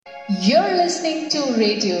You're listening to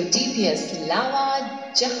Radio DPS लावा,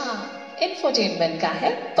 जहां infotainment का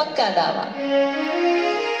है पक्का दावा।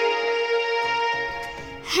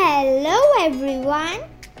 Hello everyone,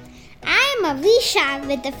 I'm Avisha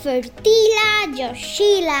with the Furtila,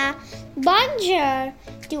 Joshila, bonjour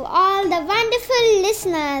to all the wonderful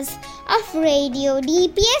listeners of Radio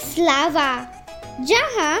DPS लावा,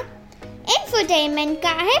 जहां infotainment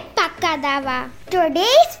का है पक्का दावा।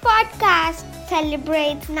 Today's podcast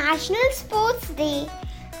celebrates National Sports Day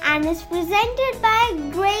and is presented by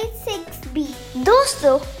Grade 6B।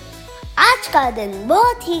 दोस्तों, आज का दिन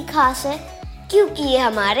बहुत ही खास है क्योंकि ये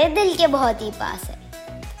हमारे दिल के बहुत ही पास है।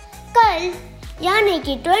 कल यानी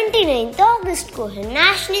कि 29 अगस्त को है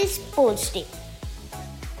national sports day.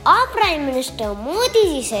 Our Prime Minister Modi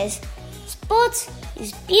ji says sports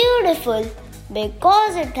is beautiful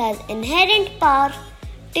because it has inherent power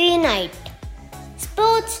to unite.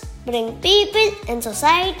 Sports bring people and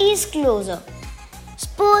societies closer.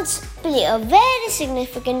 Sports play a very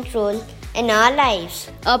significant role in our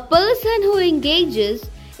lives. A person who engages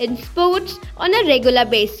in sports on a regular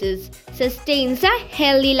basis sustains a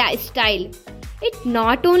healthy lifestyle. It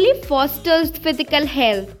not only fosters physical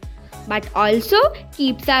health but also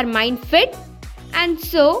keeps our mind fit, and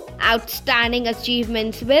so outstanding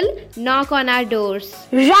achievements will knock on our doors.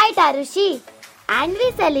 Right, Arushi. And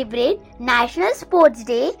we celebrate National Sports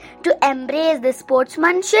Day to embrace the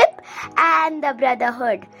sportsmanship and the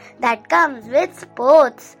brotherhood that comes with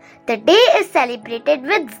sports. The day is celebrated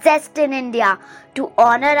with zest in India to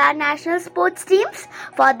honor our national sports teams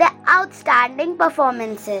for their outstanding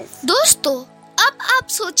performances. दोस्तों, अब आप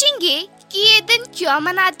सोचेंगे कि ये दिन क्यों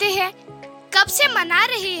मनाते हैं, कब से मना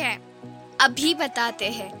रहे हैं? अभी बताते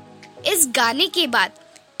हैं। इस गाने के बाद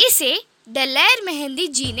इसे दलेर मेहंदी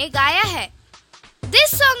जी ने गाया है।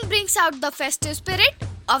 This song brings out the festive spirit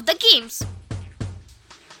of the games.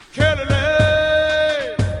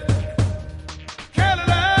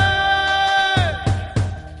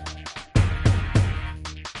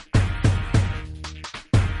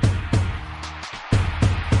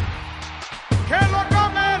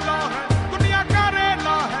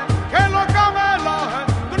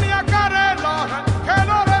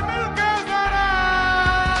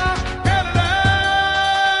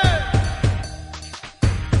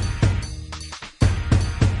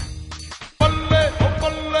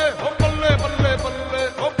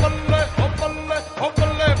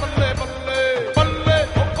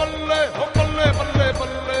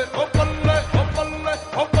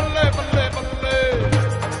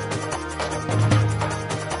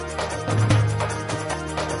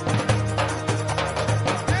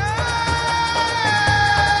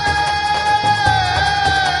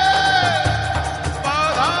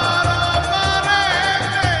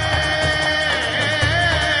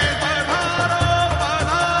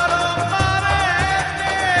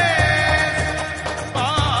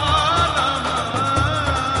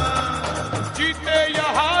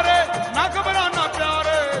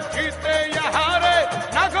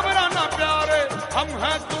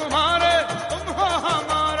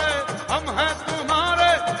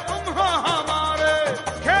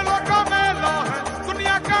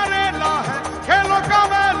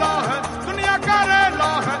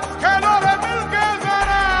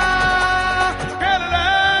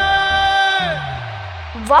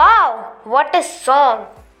 Wow, what a song!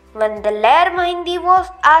 When Dalair Mahindi was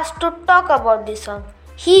asked to talk about the song,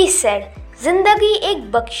 he said, जिंदगी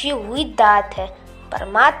एक बख्शी हुई दात है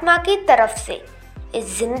परमात्मा की तरफ से।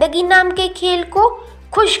 इस जिंदगी नाम के खेल को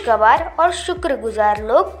खुशगवार और शुक्रगुजार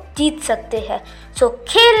लोग जीत सकते हैं। सो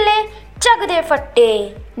खेल ले, चक दे फट्टे।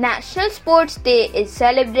 National Sports Day is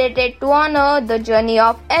celebrated to honor the journey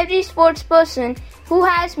of every sports person who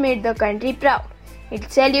has made the country proud. It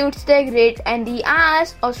salutes their grit and the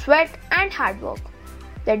hours of sweat and hard work.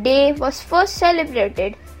 The day was first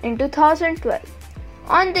celebrated in 2012.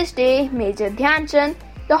 On this day, Major Dhyan Chand,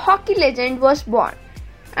 the hockey legend, was born.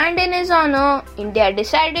 And in his honor, India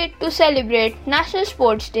decided to celebrate National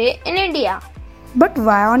Sports Day in India. But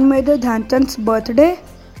why on Major Dhyan Chand's birthday?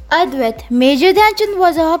 Advait, Major Dhyan Chand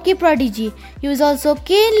was a hockey prodigy. He was also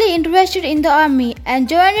keenly interested in the army and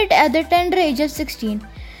joined it at the tender age of 16.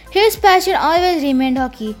 His passion always remained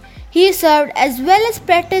hockey. He served as well as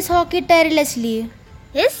practiced hockey tirelessly.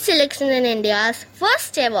 His selection in India's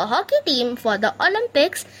first ever hockey team for the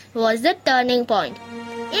Olympics was the turning point.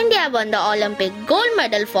 India won the Olympic gold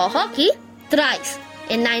medal for hockey thrice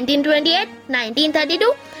in 1928,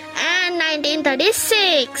 1932 and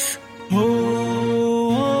 1936.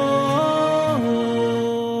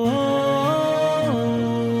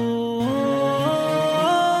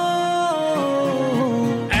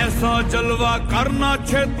 ऐसा जल जलवा करना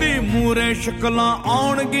छेती मूरे शक्लां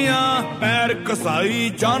आउणगियां पैर कसाई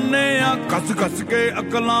जाने आ घस घस के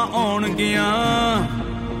अकलां आउणगियां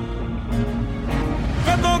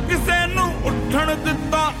कदों किसे नूं उठण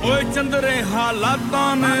दित्ता ओए चंदरे हालातां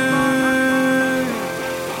ने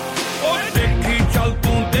ओए देखी चल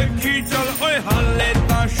तू देखी चल ओए हाले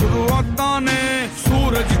तां शुरुआतां ने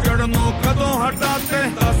सूरज चढ़नों कदों हटाते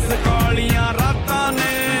 10 कालियां रातां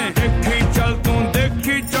ने देखी चल तू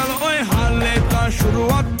देखी चल ओए हाले तां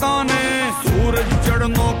शुरुआतां ने सूरज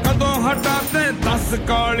चढ़नों कदों हटाते 10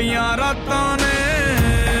 कालियां रातां ने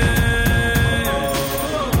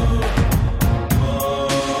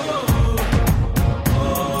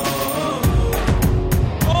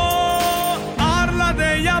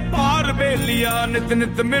नित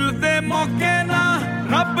नित मिलते मौके ना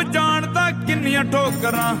रब जानदा किन्नियां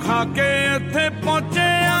ठोकरां खा के इत्थे पहुंचे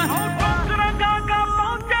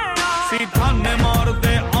सी थाने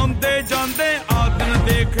मारदे आंदे जांदे आदन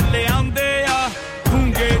देख ले आंदे आ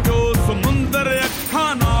डूंगे जो समुंदर अखां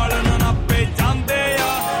नाल नापे जांदे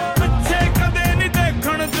आ पिछे कदे नहीं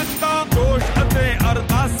देखण दित्ता जोश अते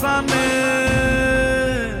अरदासां ने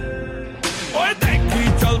ओए देखी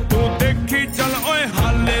चल तू देखी चल ओए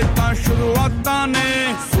हाले तां शुरुआतां ने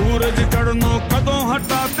सूरज चढ़नों कदों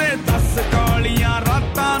हटाते 10 कालियां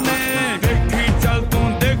रातां ने देखी चल तू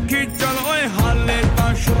देखी चल ओए हाले तां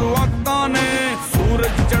शुरुआतां ने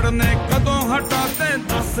सूरज चढ़ने कदों हटाते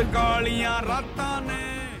 10 कालियां रातां ने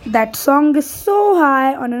That song is so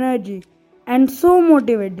high on energy and so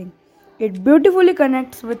motivating. It beautifully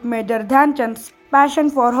connects with Major Dhyan Chand's passion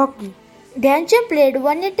for hockey. Dhyan Chand played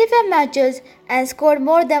 185 matches and scored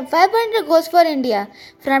more than 500 goals for India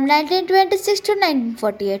from 1926 to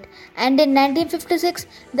 1948, and in 1956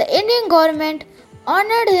 the Indian government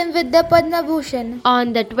honored him with the Padma Bhushan.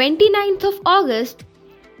 On the 29th of August,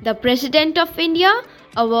 the President of India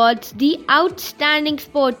awards the Outstanding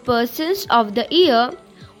Sportspersons of the Year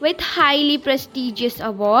with highly prestigious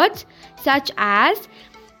awards such as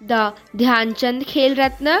the Dhyan Chand Khel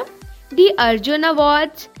Ratna, the Arjun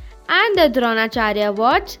Awards, and the Dronacharya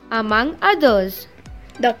Awards, among others.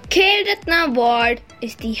 The Khel Ratna Award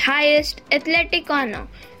is the highest athletic honor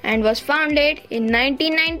and was founded in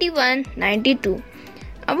 1991-92.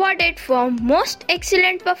 Awarded for most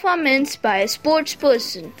excellent performance by a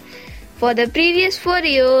sportsperson. For the previous 4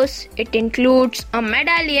 years, it includes a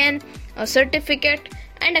medallion, a certificate,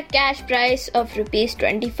 and a cash prize of Rs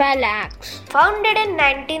 25 lakhs. Founded in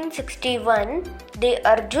 1961, the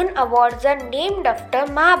Arjun Awards are named after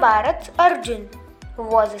Mahabharat's Arjun, who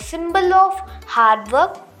was a symbol of hard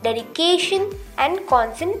work, dedication, and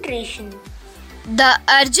concentration. The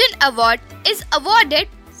Arjun Award is awarded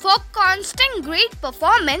for constant great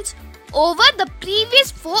performance over the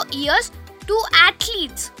previous 4 years to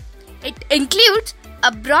athletes. It includes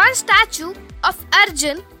a bronze statue of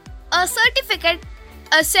Arjun, a certificate,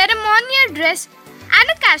 a ceremonial dress, and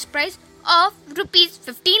a cash prize of Rs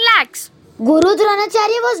 15 lakhs. Guru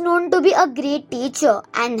Dronacharya was known to be a great teacher,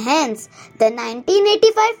 and hence the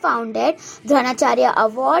 1985 founded Dronacharya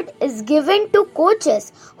Award is given to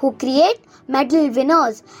coaches who create medal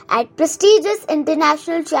winners at prestigious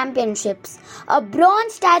international championships. A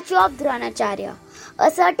bronze statue of Dronacharya,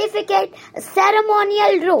 a certificate, a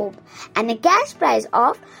ceremonial robe, and a cash prize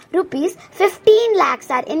of Rs 15 lakhs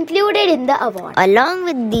are included in the award. Along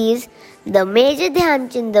with these, the Major Dhyan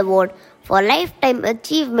Chand Award for Lifetime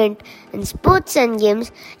Achievement in Sports and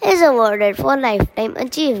Games is awarded for lifetime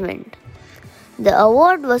achievement. The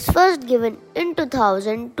award was first given in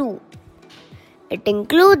 2002. It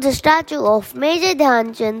includes a statue of Major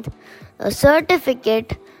Dhyan Chand, a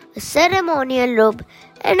certificate, a ceremonial robe,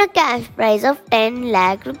 and a cash prize of 10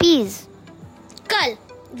 lakh rupees. Kal,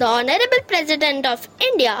 the Honorable President of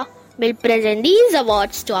India will present these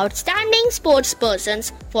awards to outstanding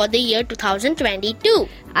sportspersons for the year 2022.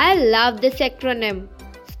 I love this acronym.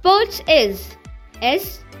 Sports is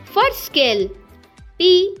S for skill,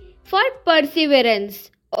 P for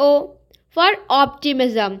perseverance, O for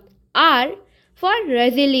optimism, R for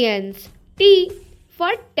resilience, T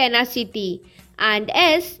for tenacity, and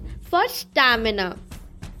S for stamina.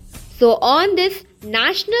 So on this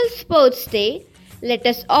National Sports Day, let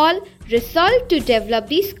us all resolve to develop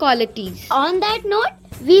these qualities. On that note,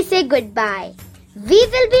 we say goodbye. We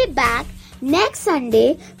will be back next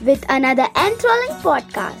Sunday with another enthralling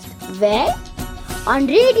podcast where on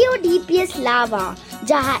Radio DPS Lava,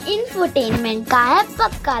 जहाँ infotainment का है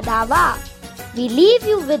पक्का दावा. We leave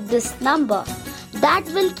you with this number that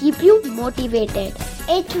will keep you motivated.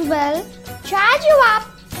 It will charge you up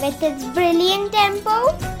with its brilliant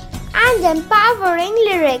tempo and empowering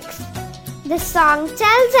lyrics. The song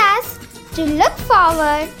tells us to look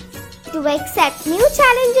forward, to accept new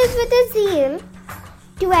challenges with a zeal,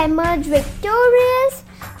 to emerge victorious,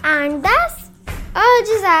 and thus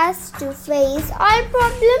urges us to face all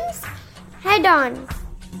problems head on.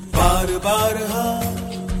 बार बार हाँ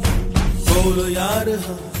बोलो यार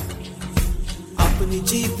हाँ, अपनी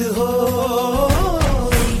जीत हो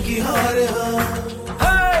उनकी हार हाँ,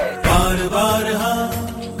 बार बार हाँ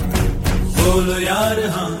बोलो यार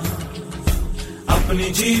हाँ, अपनी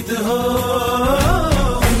जीत हो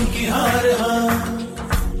उनकी हार हाँ,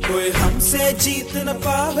 कोई हमसे जीत न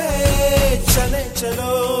पावे, चले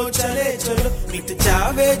चलो चले चलो, मिट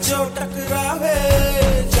जावे जो टकरावे,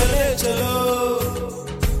 चले चलो,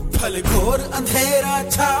 भले घोर अंधेरा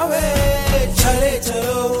छावे, चले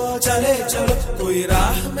चलो चले चलो, कोई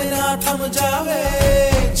राह में ना थम जावे,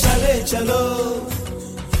 चले चलो,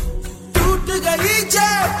 टूट गई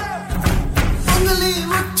जब उंगली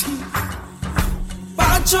मुट्ठी,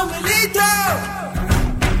 पांचों मिली तो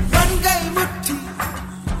बन गई मुट्ठी,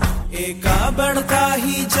 एका बढ़ता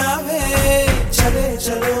ही जावे, चले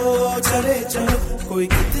चलो चले चलो, कोई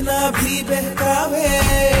कितना भी बहकावे,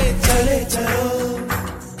 चले चलो,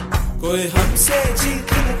 कोई हमसे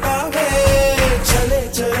जीत न पावे, चले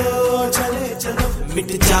चलो चले चलो,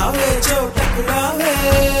 मिट जावे जो टकरावे,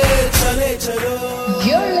 चले चलो।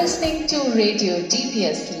 You're listening to Radio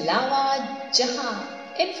DPS लावा, जहां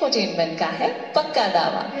इंफोटेनमेंट का है पक्का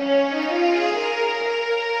दावा।